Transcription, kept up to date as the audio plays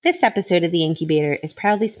This episode of The Incubator is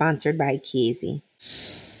proudly sponsored by Chiesi.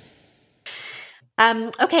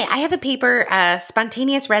 Okay, I have a paper,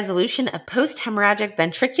 Spontaneous Resolution of Post-Hemorrhagic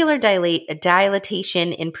Ventricular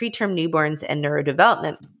Dilatation in Preterm Newborns and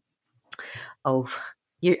Neurodevelopment. Oh,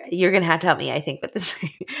 you're going to have to help me, I think, with this.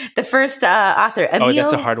 The first author, Emile. Oh,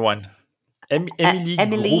 that's a hard one.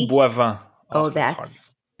 Émilie Gros-Boivin.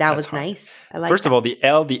 That was hard. Nice. I like First that. of all, the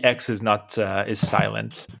L, the X is not is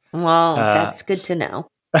silent. Well, that's good to know.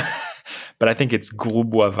 But I think it's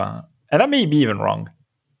Gros-Boivin. And I may be even wrong.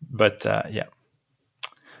 But yeah.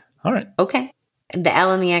 All right. Okay. The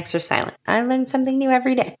L and the X are silent. I learn something new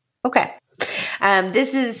every day. Okay.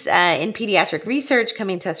 This is in pediatric research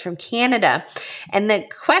coming to us from Canada. And the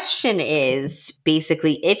question is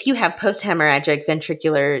basically, if you have post-hemorrhagic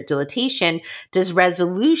ventricular dilatation, does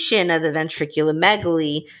resolution of the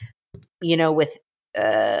ventriculomegaly,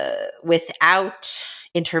 without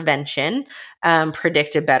intervention,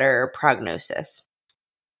 predict a better prognosis?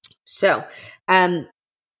 So,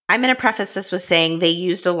 I'm going to preface this with saying they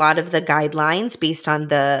used a lot of the guidelines based on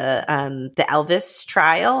the Elvis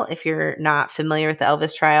trial. If you're not familiar with the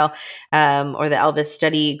Elvis trial or the Elvis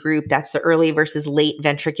study group, that's the early versus late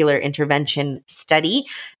ventricular intervention study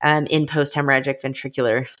in post-hemorrhagic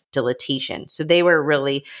ventricular dilatation. So they were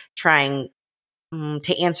really trying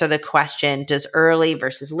to answer the question, does early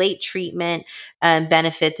versus late treatment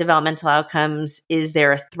benefit developmental outcomes? Is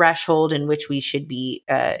there a threshold in which we should be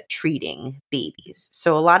treating babies?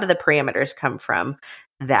 So a lot of the parameters come from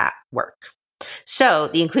that work. So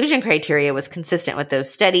the inclusion criteria was consistent with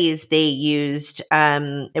those studies. They used,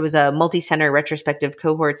 it was a multi-center retrospective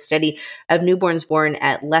cohort study of newborns born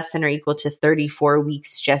at less than or equal to 34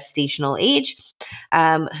 weeks gestational age,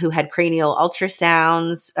 who had cranial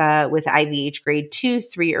ultrasounds with IVH grade 2,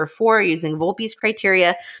 3, or 4 using Volpe's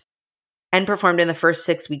criteria and performed in the first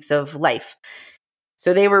 6 weeks of life.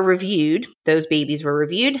 So they were reviewed, those babies were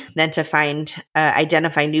reviewed, then to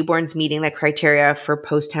identify newborns meeting the criteria for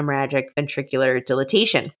post-hemorrhagic ventricular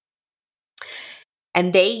dilatation.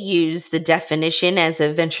 And they used the definition as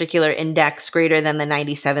a ventricular index greater than the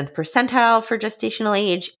 97th percentile for gestational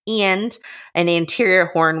age and an anterior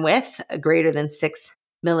horn width greater than 6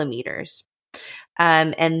 millimeters.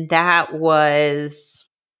 And that was,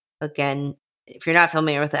 again, if you're not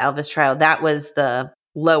familiar with the Elvis trial, that was the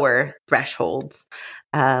lower thresholds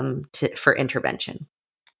for intervention.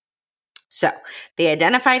 So they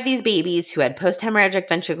identified these babies who had post-hemorrhagic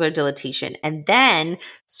ventricular dilatation, and then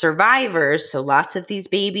survivors, so lots of these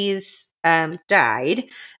babies died,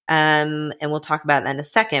 and we'll talk about that in a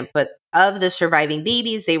second, but of the surviving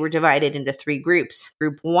babies, they were divided into 3 groups.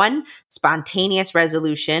 Group 1, spontaneous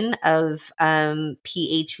resolution of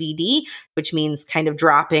PHVD, which means kind of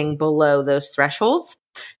dropping below those thresholds.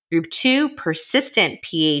 Group 2, persistent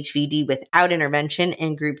PHVD without intervention.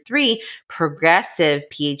 And Group 3, progressive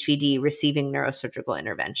PHVD receiving neurosurgical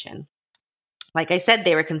intervention. Like I said,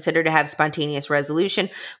 they were considered to have spontaneous resolution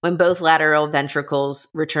when both lateral ventricles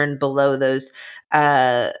returned below those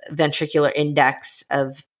ventricular index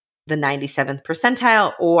of the 97th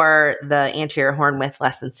percentile or the anterior horn width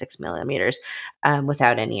less than 6 millimeters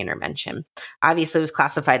without any intervention. Obviously, it was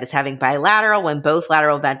classified as having bilateral when both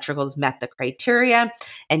lateral ventricles met the criteria,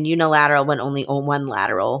 and unilateral when only one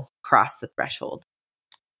lateral crossed the threshold.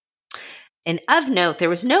 And of note, there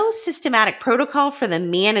was no systematic protocol for the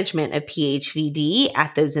management of PHVD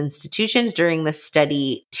at those institutions during the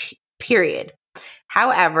study period.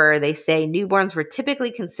 However, they say newborns were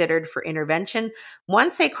typically considered for intervention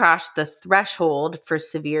once they crossed the threshold for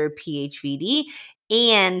severe PHVD,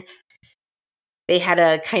 and they had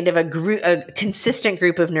a kind of a consistent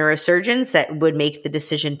group of neurosurgeons that would make the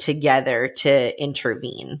decision together to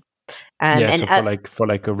intervene. For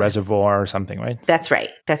a reservoir or something, right? That's right.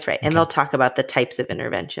 Okay. And they'll talk about the types of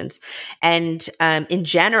interventions. And in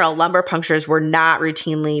general, lumbar punctures were not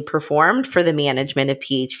routinely performed for the management of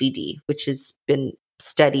PHVD, which has been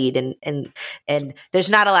studied, and there's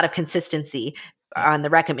not a lot of consistency on the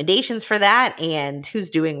recommendations for that and who's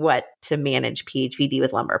doing what to manage PHVD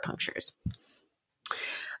with lumbar punctures.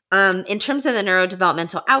 In terms of the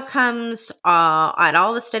neurodevelopmental outcomes, at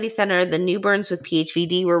all the study center, the newborns with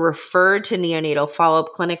PHVD were referred to neonatal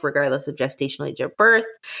follow-up clinic regardless of gestational age of birth.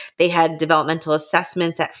 They had developmental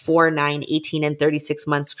assessments at 4, 9, 18, and 36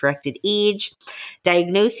 months corrected age.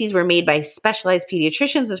 Diagnoses were made by specialized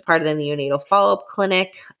pediatricians as part of the neonatal follow-up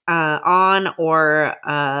clinic on or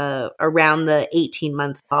around the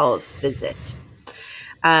 18-month follow-up visit.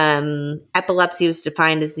 Epilepsy was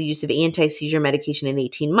defined as the use of anti-seizure medication in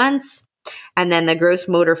 18 months. And then the gross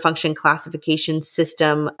motor function classification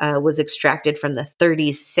system was extracted from the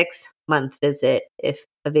 36-month visit, if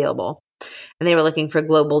available. And they were looking for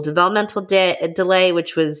global developmental delay,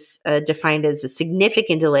 which was defined as a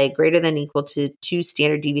significant delay greater than or equal to 2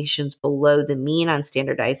 standard deviations below the mean on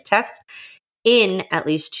standardized tests in at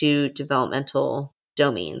least 2 developmental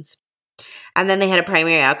domains. And then they had a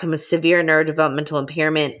primary outcome of severe neurodevelopmental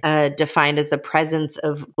impairment, defined as the presence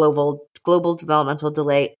of global developmental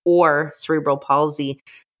delay or cerebral palsy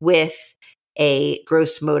with a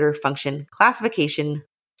gross motor function classification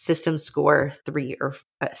system score 3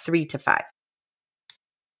 to 5.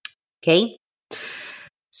 Okay.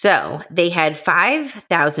 So they had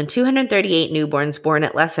 5,238 newborns born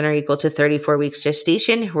at less than or equal to 34 weeks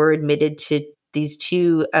gestation who were admitted to these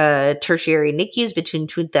 2 tertiary NICUs between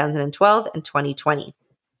 2012 and 2020.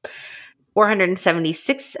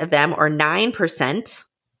 476 of them, or 9%,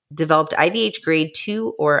 developed IVH grade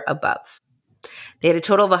 2 or above. They had a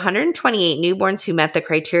total of 128 newborns who met the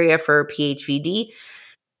criteria for PHVD.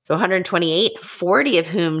 So 128, 40 of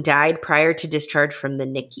whom died prior to discharge from the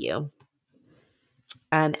NICU.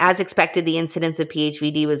 As expected, the incidence of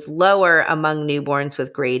PHVD was lower among newborns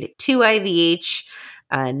with grade 2 IVH,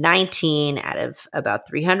 19 out of about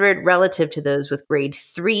 300, relative to those with grade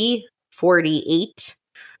 3, 48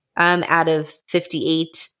 out of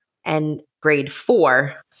 58, and grade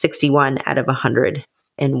 4, 61 out of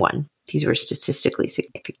 101. These were statistically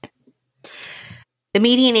significant. The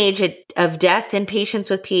median age of death in patients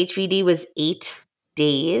with PHVD was 8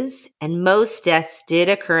 days, and most deaths did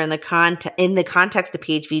occur in the context of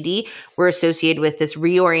PHVD were associated with this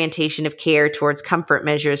reorientation of care towards comfort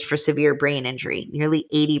measures for severe brain injury, nearly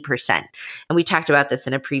 80%. And we talked about this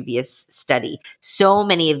in a previous study. So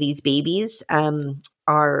many of these babies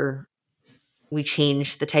we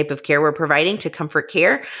change the type of care we're providing to comfort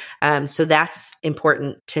care. So that's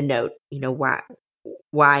important to note,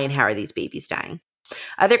 why and how are these babies dying?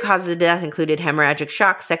 Other causes of death included hemorrhagic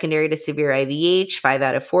shock secondary to severe IVH, 5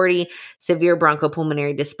 out of 40, severe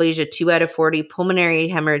bronchopulmonary dysplasia, 2 out of 40, pulmonary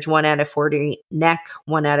hemorrhage, 1 out of 40, neck,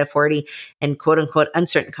 1 out of 40, and quote-unquote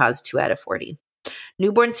uncertain cause, 2 out of 40.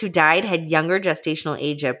 Newborns who died had younger gestational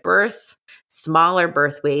age at birth, smaller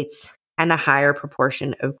birth weights, and a higher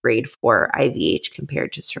proportion of grade 4 IVH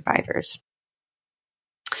compared to survivors.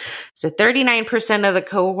 So 39% of the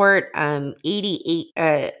cohort,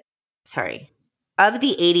 of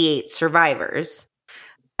the 88 survivors,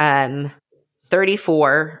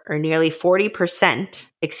 34 or nearly 40%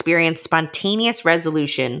 experienced spontaneous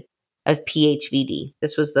resolution of PHVD.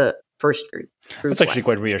 This was the first group. That's actually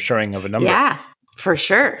quite reassuring of a number. Yeah, for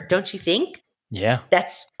sure. Don't you think? Yeah.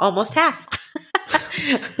 That's almost half.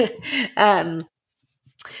 But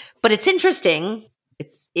it's interesting.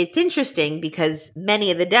 It's interesting because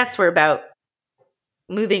many of the deaths were about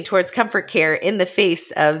moving towards comfort care in the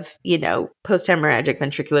face of, post-hemorrhagic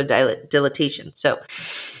ventricular dilatation. So,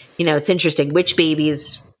 it's interesting which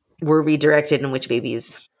babies were redirected and which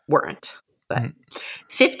babies weren't. But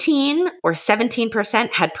 15 or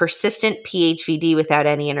 17% had persistent PHVD without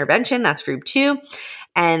any intervention. That's group 2.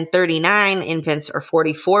 And 39 infants, or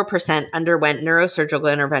 44%, underwent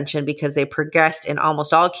neurosurgical intervention because they progressed in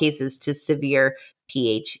almost all cases to severe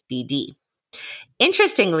PHVD.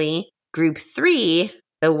 Interestingly, group 3,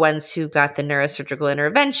 the ones who got the neurosurgical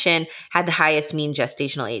intervention, had the highest mean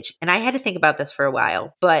gestational age. And I had to think about this for a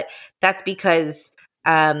while, but that's because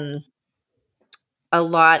a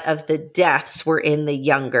lot of the deaths were in the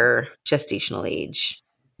younger gestational age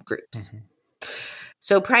groups. Mm-hmm.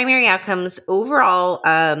 So primary outcomes overall,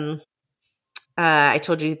 I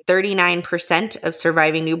told you 39% of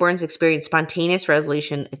surviving newborns experienced spontaneous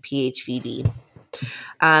resolution of PHVD.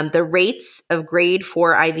 The rates of grade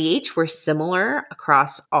 4 IVH were similar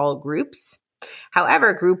across all groups.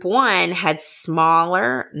 However, group 1 had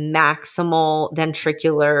smaller maximal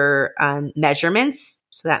ventricular measurements,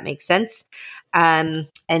 so that makes sense, and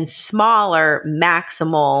smaller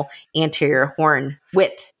maximal anterior horn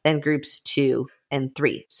width than groups 2 and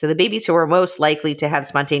 3. So the babies who were most likely to have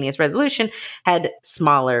spontaneous resolution had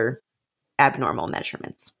smaller abnormal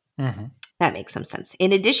measurements. Mm-hmm. That makes some sense.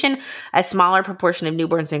 In addition, a smaller proportion of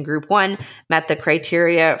newborns in group 1 met the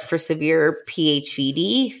criteria for severe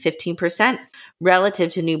PHVD, 15%,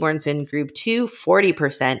 relative to newborns in group 2,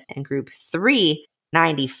 40%, and group 3,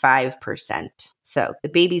 95%. So the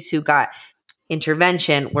babies who got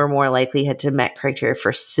intervention were more likely to met criteria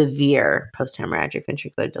for severe post-hemorrhagic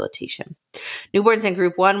ventricular dilatation. Newborns in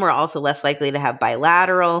group 1 were also less likely to have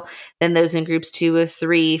bilateral than those in groups 2 of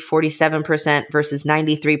 3, 47% versus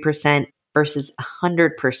 93% versus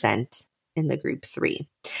 100% in the group 3.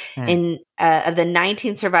 Mm. Of the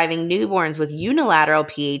 19 surviving newborns with unilateral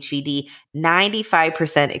PHVD,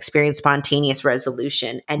 95% experienced spontaneous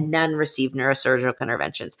resolution and none received neurosurgical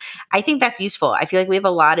interventions. I think that's useful. I feel like we have a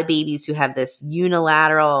lot of babies who have this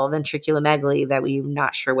unilateral ventriculomegaly that we're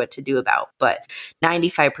not sure what to do about, but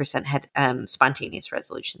 95% had spontaneous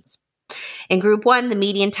resolutions. In group 1, the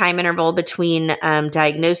median time interval between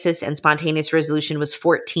diagnosis and spontaneous resolution was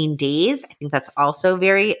 14 days. I think that's also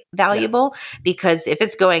very valuable because if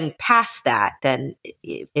it's going past that, then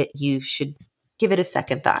you should give it a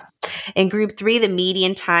second thought. In group 3, the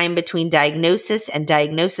median time between diagnosis and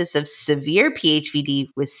diagnosis of severe PHVD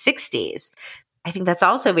was 6 days. I think that's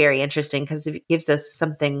also very interesting because it gives us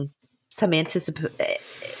some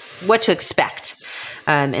what to expect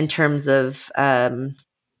in terms of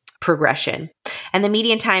progression. And the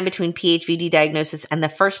median time between PHVD diagnosis and the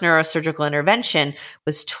first neurosurgical intervention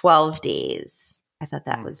was 12 days. I thought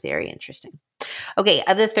that was very interesting. Okay,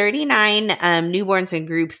 of the 39 newborns in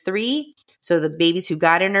group 3, so the babies who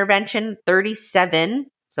got intervention, 37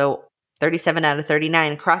 out of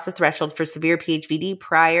 39 crossed the threshold for severe PHVD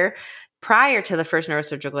prior to the first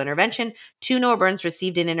neurosurgical intervention. 2 newborns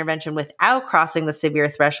received an intervention without crossing the severe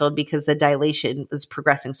threshold because the dilation was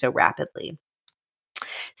progressing so rapidly.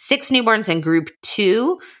 6 newborns in group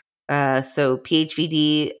 2, so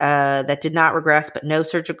PHVD that did not regress but no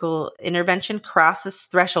surgical intervention, crossed this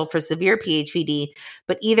threshold for severe PHVD,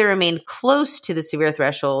 but either remained close to the severe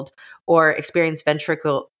threshold or experienced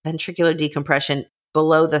ventricular decompression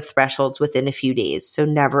below the thresholds within a few days, so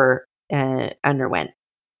never underwent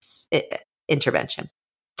intervention.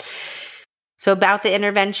 So about the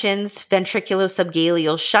interventions,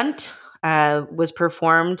 ventriculo-subgaleal shunt was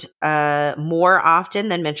performed more often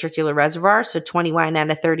than ventricular reservoir. So 21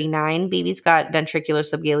 out of 39 babies got ventricular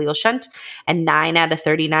subgaleal shunt, and 9 out of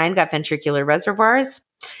 39 got ventricular reservoirs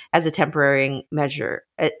as a temporizing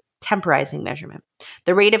measurement.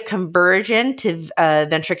 The rate of conversion to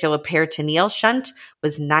ventricular peritoneal shunt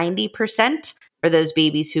was 90% for those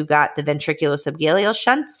babies who got the ventricular subgaleal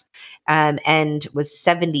shunts, and was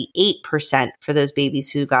 78% for those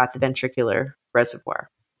babies who got the ventricular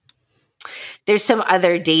reservoir. There's some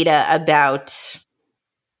other data about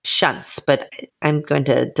shunts, but I'm going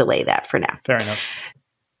to delay that for now. Fair enough.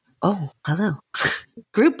 Oh, hello.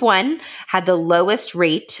 Group 1 had the lowest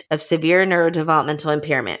rate of severe neurodevelopmental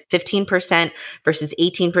impairment, 15% versus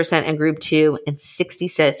 18% in group 2 and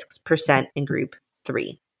 66% in group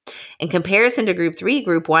 3. In comparison to group 3,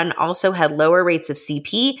 group 1 also had lower rates of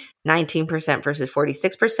CP, 19% versus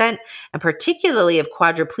 46%, and particularly of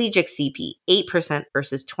quadriplegic CP, 8%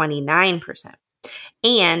 versus 29%.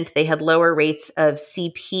 And they had lower rates of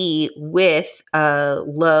CP with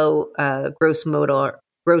low gross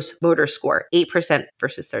motor score, 8%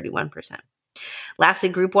 versus 31%. Lastly,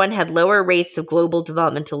 group 1 had lower rates of global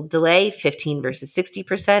developmental delay, 15 versus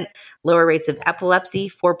 60%, lower rates of epilepsy,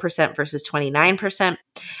 4% versus 29%,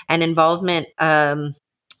 and involvement,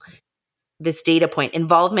 this data point,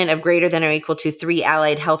 involvement of greater than or equal to 3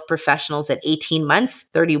 allied health professionals at 18 months,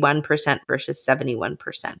 31% versus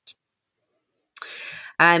 71%.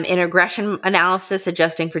 In regression analysis,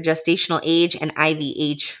 adjusting for gestational age and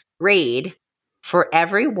IVH grade, for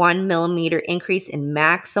every 1 millimeter increase in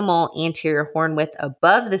maximal anterior horn width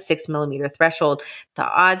above the 6 millimeter threshold, the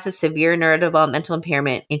odds of severe neurodevelopmental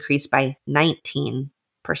impairment increased by 19%.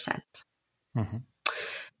 Mm-hmm.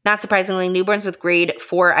 Not surprisingly, newborns with grade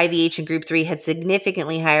 4 IVH in group 3 had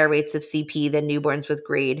significantly higher rates of CP than newborns with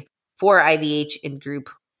grade 4 IVH in group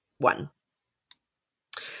 1.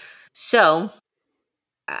 So,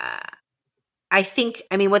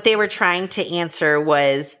 what they were trying to answer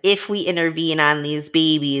was, if we intervene on these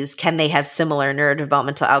babies, can they have similar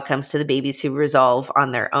neurodevelopmental outcomes to the babies who resolve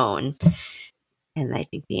on their own? And I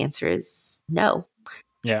think the answer is no.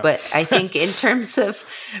 Yeah. But I think in terms of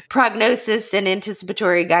prognosis and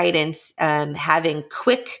anticipatory guidance, having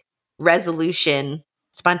quick resolution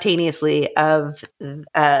spontaneously of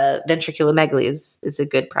ventriculomegaly is a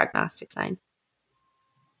good prognostic sign.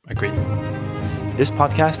 Agreed. This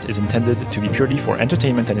podcast is intended to be purely for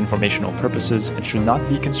entertainment and informational purposes and should not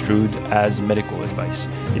be construed as medical advice.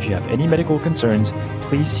 If you have any medical concerns,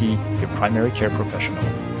 please see your primary care professional.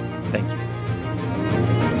 Thank you.